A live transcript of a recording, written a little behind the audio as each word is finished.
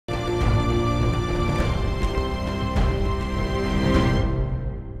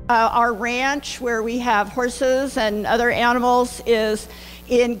Our ranch, where we have horses and other animals, is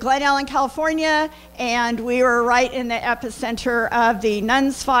in Glen Ellen, California, and we were right in the epicenter of the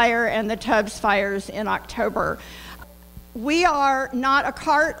Nuns Fire and the Tubbs fires in October. We are not a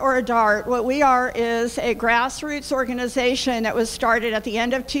cart or a dart. What we are is a grassroots organization that was started at the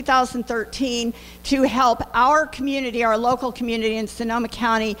end of 2013 to help our community, our local community in Sonoma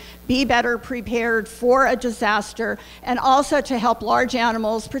County, be better prepared for a disaster, and also to help large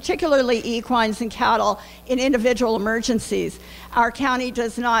animals, particularly equines and cattle, in individual emergencies. Our county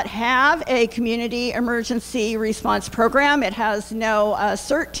does not have a community emergency response program. It has no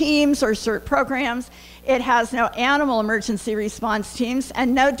CERT teams or CERT programs. It has no animal emergency response teams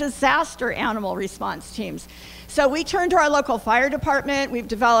and no disaster animal response teams. So we turn to our local fire department. We've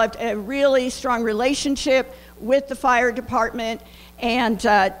developed a really strong relationship with the fire department, and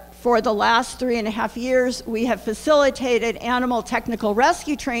for the last 3.5 years, we have facilitated animal technical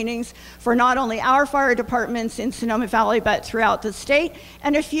rescue trainings for not only our fire departments in Sonoma Valley, but throughout the state,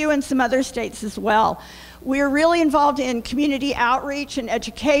 and a few in some other states as well. We're really involved in community outreach and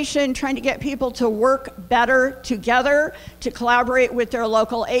education, trying to get people to work better together, to collaborate with their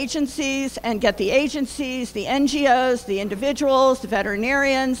local agencies and get the agencies, the NGOs, the individuals, the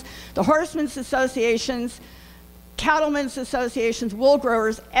veterinarians, the horsemen's associations, cattlemen's associations, wool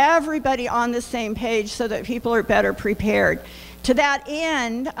growers, everybody on the same page so that people are better prepared. To that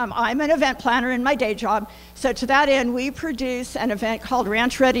end, I'm an event planner in my day job, so to that end, we produce an event called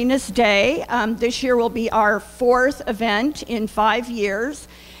Ranch Readiness Day. This year will be our 4th event in 5 years,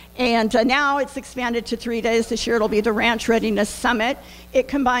 and now it's expanded to 3 days. This year it'll be the Ranch Readiness Summit. It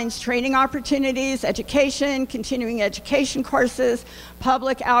combines training opportunities, education, continuing education courses,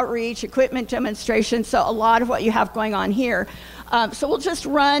 public outreach, equipment demonstrations, so a lot of what you have going on here. So we'll just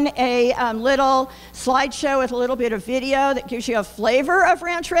run a little slideshow with a little bit of video that gives you a flavor of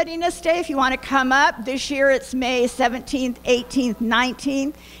Ranch Readiness Day. If you want to come up, this year it's May 17th, 18th,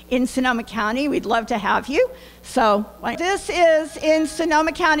 19th in Sonoma County. We'd love to have you. So this is in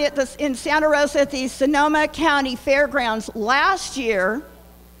Sonoma County, in Santa Rosa at the Sonoma County Fairgrounds. Last year,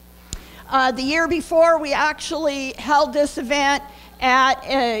 the year before, we actually held this event at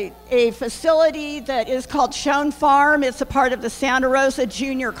a facility that is called Schoen Farm. It's a part of the Santa Rosa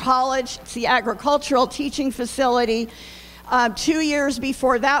Junior College. It's the agricultural teaching facility. 2 years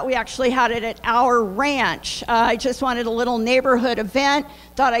before that, we actually had it at our ranch. I just wanted a little neighborhood event,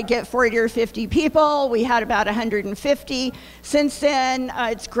 thought I'd get 40 or 50 people. We had about 150. Since then,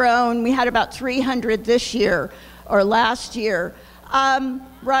 it's grown. We had about 300 this year, or last year.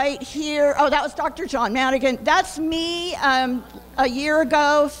 Right here, oh, that was Dr. John Madigan. That's me. A year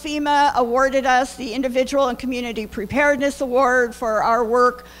ago, FEMA awarded us the Individual and Community Preparedness Award for our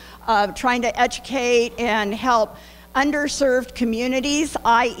work trying to educate and help underserved communities,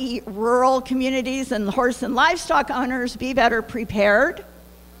 i.e. rural communities and horse and livestock owners, be better prepared.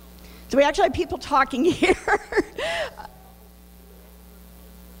 So we actually have people talking here.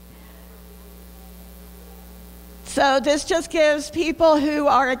 So this just gives people who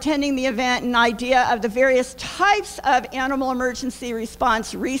are attending the event an idea of the various types of animal emergency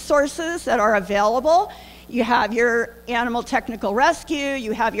response resources that are available. You have your animal technical rescue,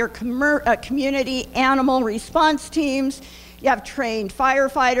 you have your community animal response teams, you have trained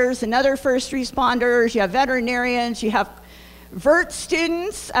firefighters and other first responders, you have veterinarians, you have VERT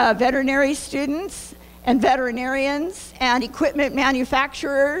students, veterinary students, and veterinarians, and equipment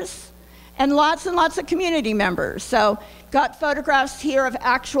manufacturers, and lots of community members. So got photographs here of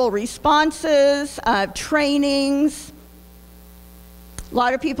actual responses, trainings, a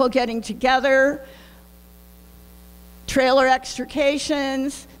lot of people getting together, trailer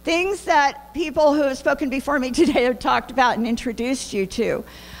extrications, things that people who have spoken before me today have talked about and introduced you to.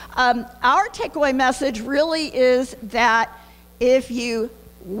 Our takeaway message really is that if you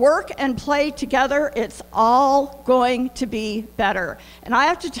work and play together, it's all going to be better. And I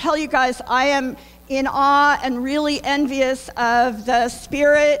have to tell you guys, I am in awe and really envious of the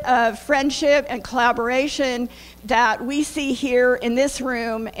spirit of friendship and collaboration that we see here in this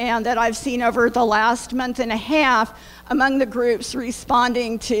room and that I've seen over the last month and a half among the groups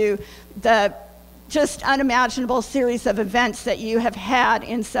responding to the just unimaginable series of events that you have had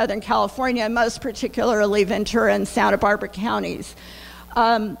in Southern California, most particularly Ventura and Santa Barbara counties.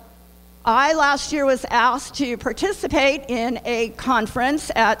 I last year was asked to participate in a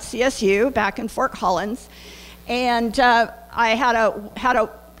conference at CSU back in Fort Collins, and I had a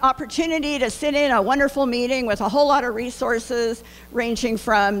opportunity to sit in a wonderful meeting with a whole lot of resources ranging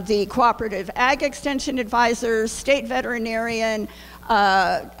from the Cooperative Ag Extension Advisors, State Veterinarian,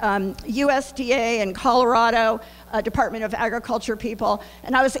 USDA in Colorado, Department of Agriculture people,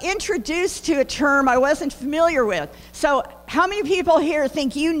 and I was introduced to a term I wasn't familiar with. So how many people here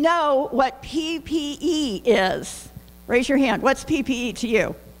think you know what PPE is? Raise your hand. What's PPE to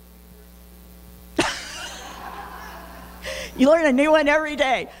you? You learn a new one every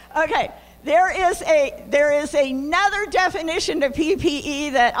day. Okay, there is another definition of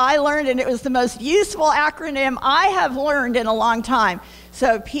PPE that I learned, and it was the most useful acronym I have learned in a long time.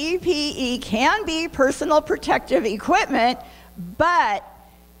 So PPE can be personal protective equipment, but,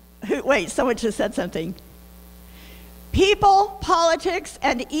 wait, someone just said something. People, politics,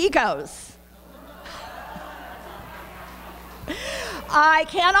 and egos. I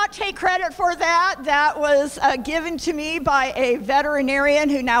cannot take credit for that. That was given to me by a veterinarian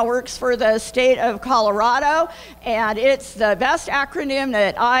who now works for the state of Colorado, and it's the best acronym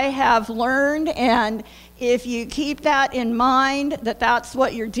that I have learned. And if you keep that in mind, that that's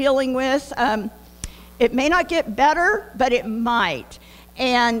what you're dealing with, it may not get better, but it might.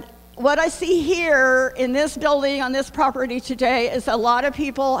 And what I see here in this building on this property today is a lot of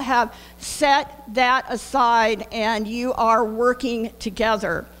people have set that aside and you are working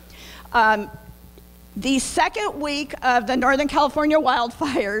together. The second week of the Northern California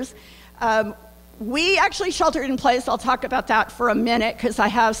wildfires, we actually sheltered in place. I'll talk about that for a minute because I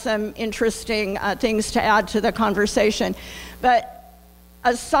have some interesting things to add to the conversation. But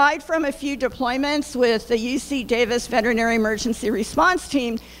aside from a few deployments with the UC Davis Veterinary Emergency Response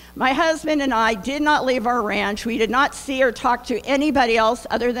Team, my husband and I did not leave our ranch. We did not see or talk to anybody else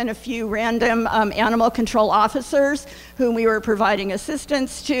other than a few random animal control officers whom we were providing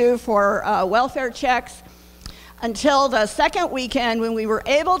assistance to for welfare checks until the second weekend when we were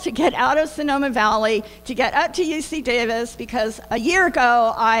able to get out of Sonoma Valley to get up to UC Davis, because a year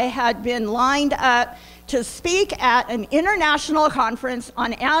ago I had been lined up to speak at an international conference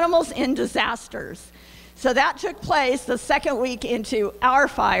on animals in disasters. So that took place the second week into our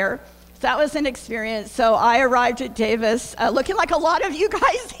fire. So that was an experience. So I arrived at Davis looking like a lot of you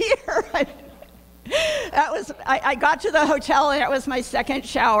guys here. I got to the hotel and that was my second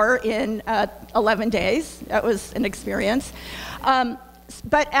shower in 11 days. That was an experience.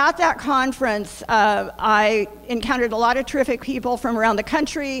 But at that conference, I encountered a lot of terrific people from around the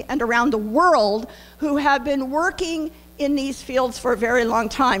country and around the world who have been working in these fields for a very long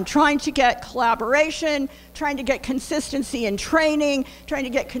time, trying to get collaboration, trying to get consistency in training, trying to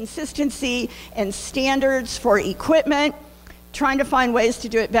get consistency and standards for equipment, trying to find ways to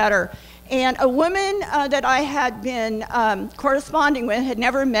do it better. And a woman that I had been corresponding with, had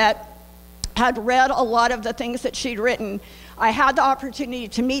never met, had read a lot of the things that she'd written. I had the opportunity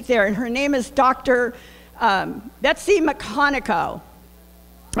to meet there, and her name is Dr. Betsy McConico.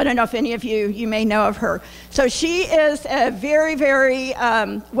 I don't know if any of you may know of her. So she is a very, very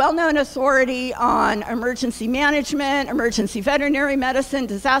well-known authority on emergency management, emergency veterinary medicine,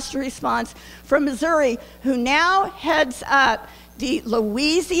 disaster response from Missouri, who now heads up the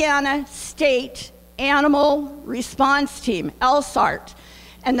Louisiana State Animal Response Team, LSART.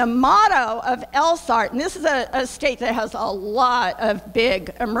 And the motto of LSART, and this is a state that has a lot of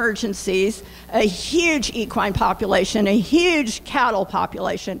big emergencies, a huge equine population, a huge cattle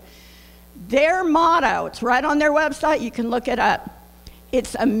population. Their motto, it's right on their website, you can look it up.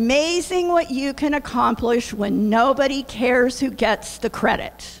 It's amazing what you can accomplish when nobody cares who gets the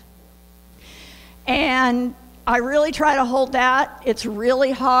credit. And I really try to hold that. It's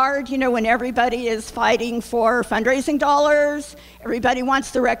really hard, you know, when everybody is fighting for fundraising dollars, everybody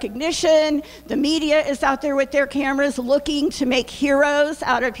wants the recognition, the media is out there with their cameras looking to make heroes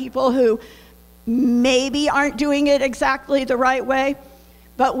out of people who maybe aren't doing it exactly the right way.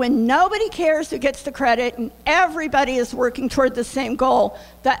 But when nobody cares who gets the credit and everybody is working toward the same goal,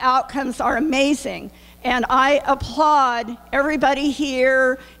 the outcomes are amazing. And I applaud everybody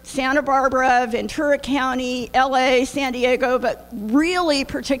here, Santa Barbara, Ventura County, LA, San Diego, but really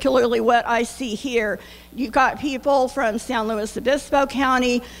particularly what I see here. You've got people from San Luis Obispo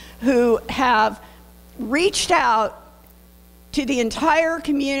County who have reached out to the entire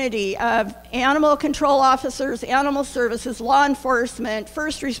community of animal control officers, animal services, law enforcement,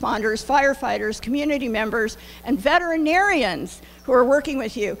 first responders, firefighters, community members, and veterinarians who are working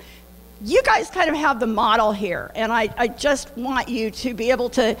with you. You guys kind of have the model here, and I just want you to be able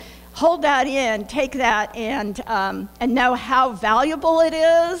to hold that in, take that, and know how valuable it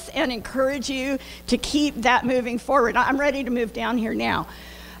is, and encourage you to keep that moving forward. I'm ready to move down here now.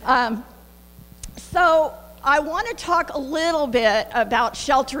 So I want to talk a little bit about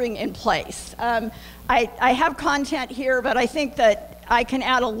sheltering in place. I have content here, but I think that I can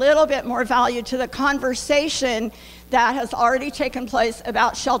add a little bit more value to the conversation that has already taken place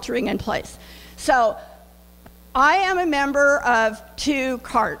about sheltering in place. So I am a member of 2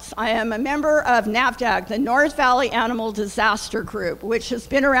 CARTs. I am a member of NAVDAG, the North Valley Animal Disaster Group, which has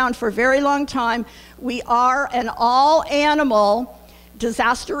been around for a very long time. We are an all-animal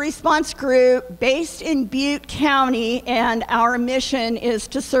disaster response group based in Butte County, and our mission is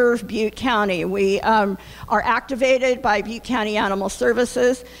to serve Butte County. We are activated by Butte County Animal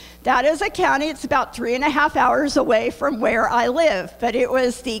Services. That is a county, it's about 3.5 hours away from where I live, but it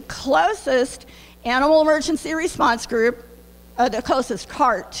was the closest animal emergency response group, the closest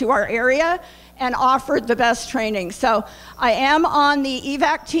CART to our area, and offered the best training. So I am on the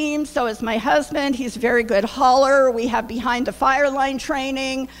evac team, so is my husband. He's a very good hauler. We have behind the fire line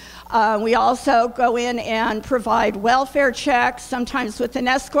training. We also go in and provide welfare checks, sometimes with an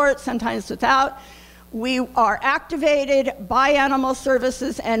escort, sometimes without. We are activated by Animal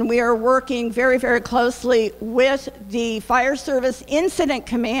Services, and we are working very, very closely with the Fire Service Incident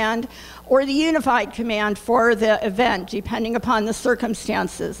Command or the Unified Command for the event, depending upon the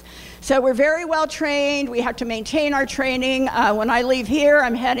circumstances. So we're very well trained. We have to maintain our training. When I leave here,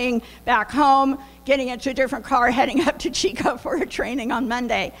 I'm heading back home, getting into a different car, heading up to Chico for a training on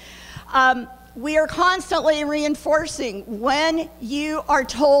Monday. We are constantly reinforcing when you are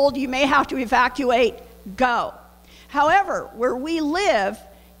told you may have to evacuate, go. However, where we live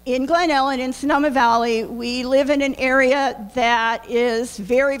in Glen Ellen, in Sonoma Valley, we live in an area that is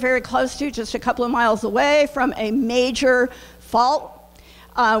very, very close to, just a couple of miles away from a major fault.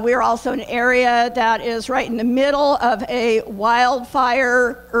 We're also an area that is right in the middle of a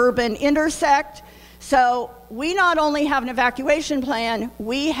wildfire urban intersect. So we not only have an evacuation plan,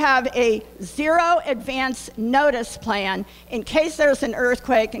 we have a 0 advance notice plan in case there's an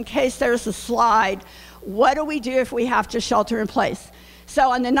earthquake, in case there's a slide. What do we do if we have to shelter in place?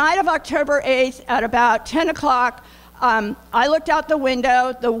 So on the night of October 8th at about 10 o'clock, I looked out the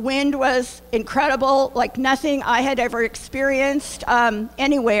window. The wind was incredible, like nothing I had ever experienced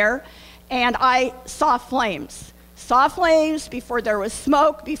anywhere, and I saw flames. Saw flames before there was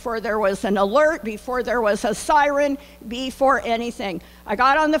smoke, before there was an alert, before there was a siren, before anything. I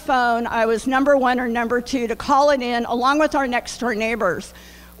got on the phone. I was number 1 or number 2 to call it in, along with our next door neighbors.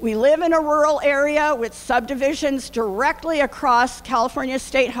 We live in a rural area with subdivisions directly across California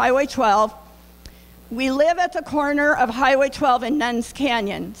State Highway 12. We live at the corner of Highway 12 and Nuns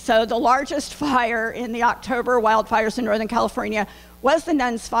Canyon. So the largest fire in the October wildfires in Northern California was the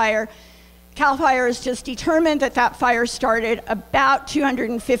Nuns fire. CAL FIRE is just determined that that fire started about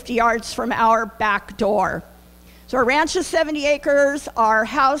 250 yards from our back door. So our ranch is 70 acres. Our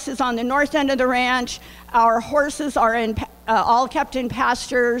house is on the north end of the ranch. Our horses are all kept in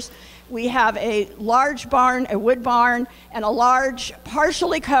pastures. We have a large barn, a wood barn, and a large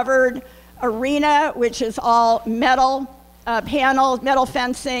partially covered arena, which is all metal panels, metal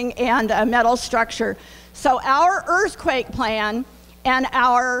fencing, and a metal structure. So our earthquake plan and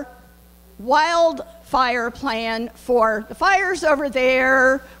our wildfire plan for the fires over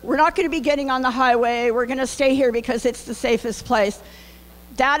there, we're not going to be getting on the highway, we're going to stay here because it's the safest place.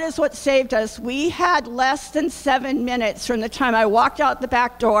 That is what saved us. We had less than 7 minutes from the time I walked out the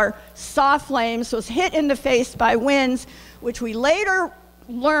back door, saw flames, was hit in the face by winds, which we later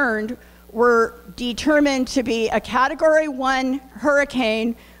learned were determined to be a Category 1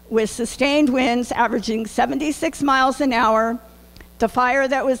 hurricane with sustained winds averaging 76 miles an hour. The fire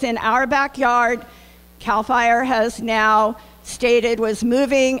that was in our backyard, CAL FIRE has now stated was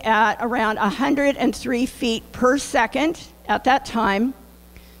moving at around 103 feet per second at that time.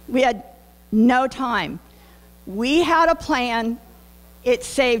 We had no time. We had a plan. It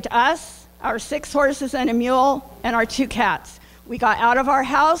saved us, our 6 horses and a mule, and our 2 cats. We got out of our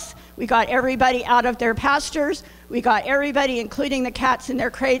house. We got everybody out of their pastures. We got everybody, including the cats in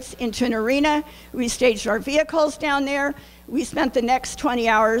their crates, into an arena. We staged our vehicles down there. We spent the next 20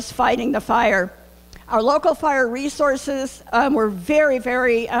 hours fighting the fire. Our local fire resources were very,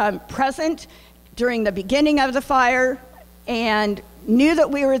 very present during the beginning of the fire and knew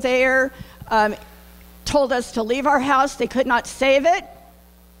that we were there, told us to leave our house. They could not save it.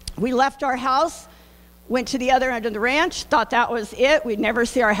 We left our house, went to the other end of the ranch, thought that was it. We'd never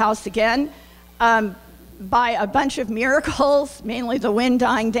see our house again. By a bunch of miracles, mainly the wind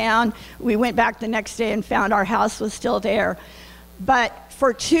dying down, we went back the next day and found our house was still there. But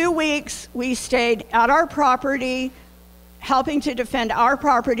for 2 weeks, we stayed at our property, helping to defend our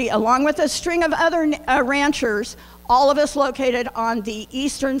property, along with a string of other ranchers, all of us located on the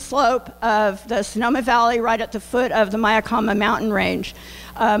eastern slope of the Sonoma Valley, right at the foot of the Mayakama mountain range.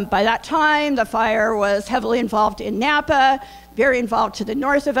 By that time, the fire was heavily involved in Napa, very involved to the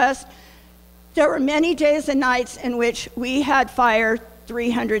north of us. There were many days and nights in which we had fire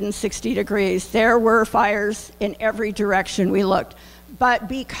 360 degrees. There were fires in every direction we looked. But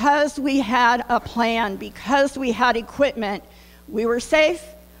because we had a plan, because we had equipment, we were safe,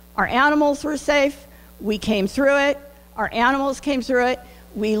 our animals were safe, we came through it, our animals came through it.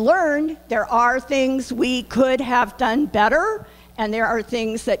 We learned there are things we could have done better, and there are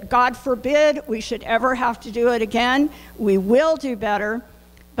things that, God forbid, we should ever have to do it again. We will do better.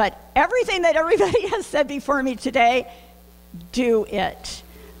 But everything that everybody has said before me today, do it.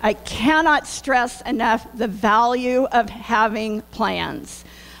 I cannot stress enough the value of having plans.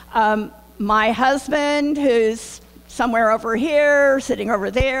 My husband, who's somewhere over here, sitting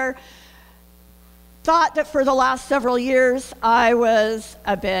over there, thought that for the last several years I was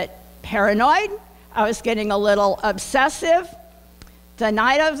a bit paranoid. I was getting a little obsessive. The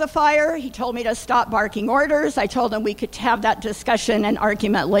night of the fire, he told me to stop barking orders. I told him we could have that discussion and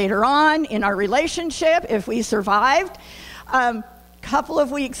argument later on in our relationship if we survived. Couple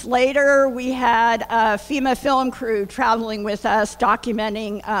of weeks later, we had a FEMA film crew traveling with us,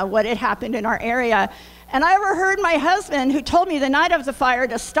 documenting what had happened in our area. And I overheard my husband, who told me the night of the fire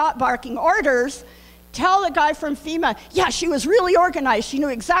to stop barking orders, tell the guy from FEMA, yeah, she was really organized. She knew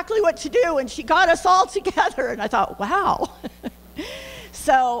exactly what to do, and she got us all together. And I thought, wow.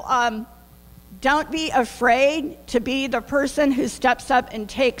 So don't be afraid to be the person who steps up and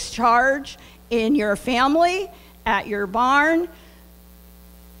takes charge in your family, at your barn.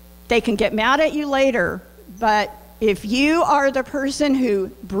 They can get mad at you later, but if you are the person who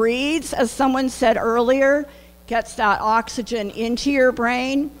breathes, as someone said earlier, gets that oxygen into your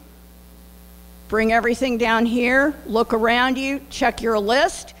brain, bring everything down here, look around you, check your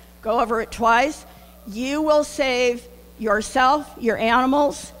list, go over it twice, you will save yourself, your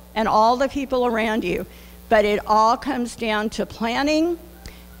animals, and all the people around you. But it all comes down to planning,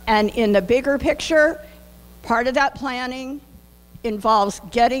 and in the bigger picture, part of that planning involves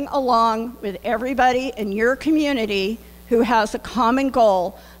getting along with everybody in your community who has a common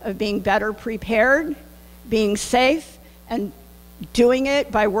goal of being better prepared, being safe, and doing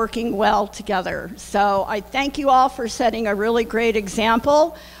it by working well together. So I thank you all for setting a really great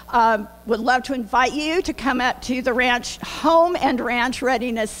example. Would love to invite you to come up to the Home and Ranch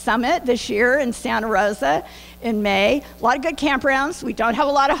Readiness Summit this year in Santa Rosa in May. A lot of good campgrounds. We don't have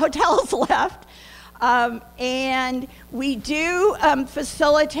a lot of hotels left. And we do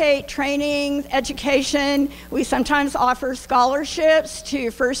facilitate training, education. We sometimes offer scholarships to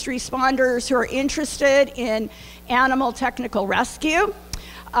first responders who are interested in animal technical rescue.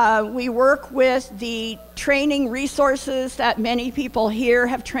 We work with the training resources that many people here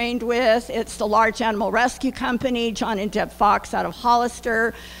have trained with. It's the Large Animal Rescue Company, John and Deb Fox out of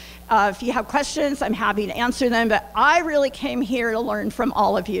Hollister. If you have questions, I'm happy to answer them, but I really came here to learn from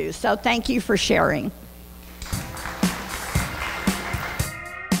all of you, so thank you for sharing.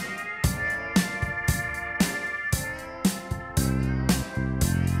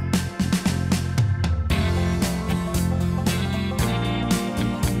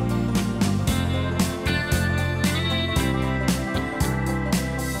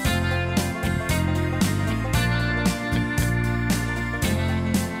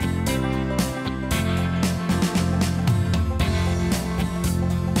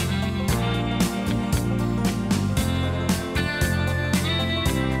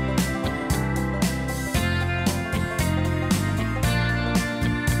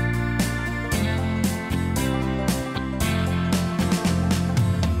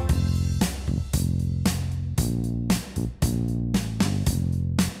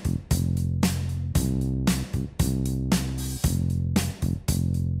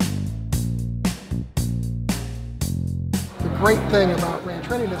 The great thing about Ranch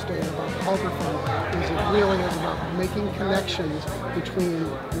Readiness Day and about the Halter Fund is it really is about making connections between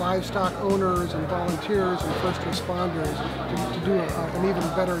livestock owners and volunteers and first responders to do an even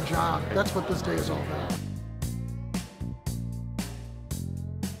better job. That's what this day is all about.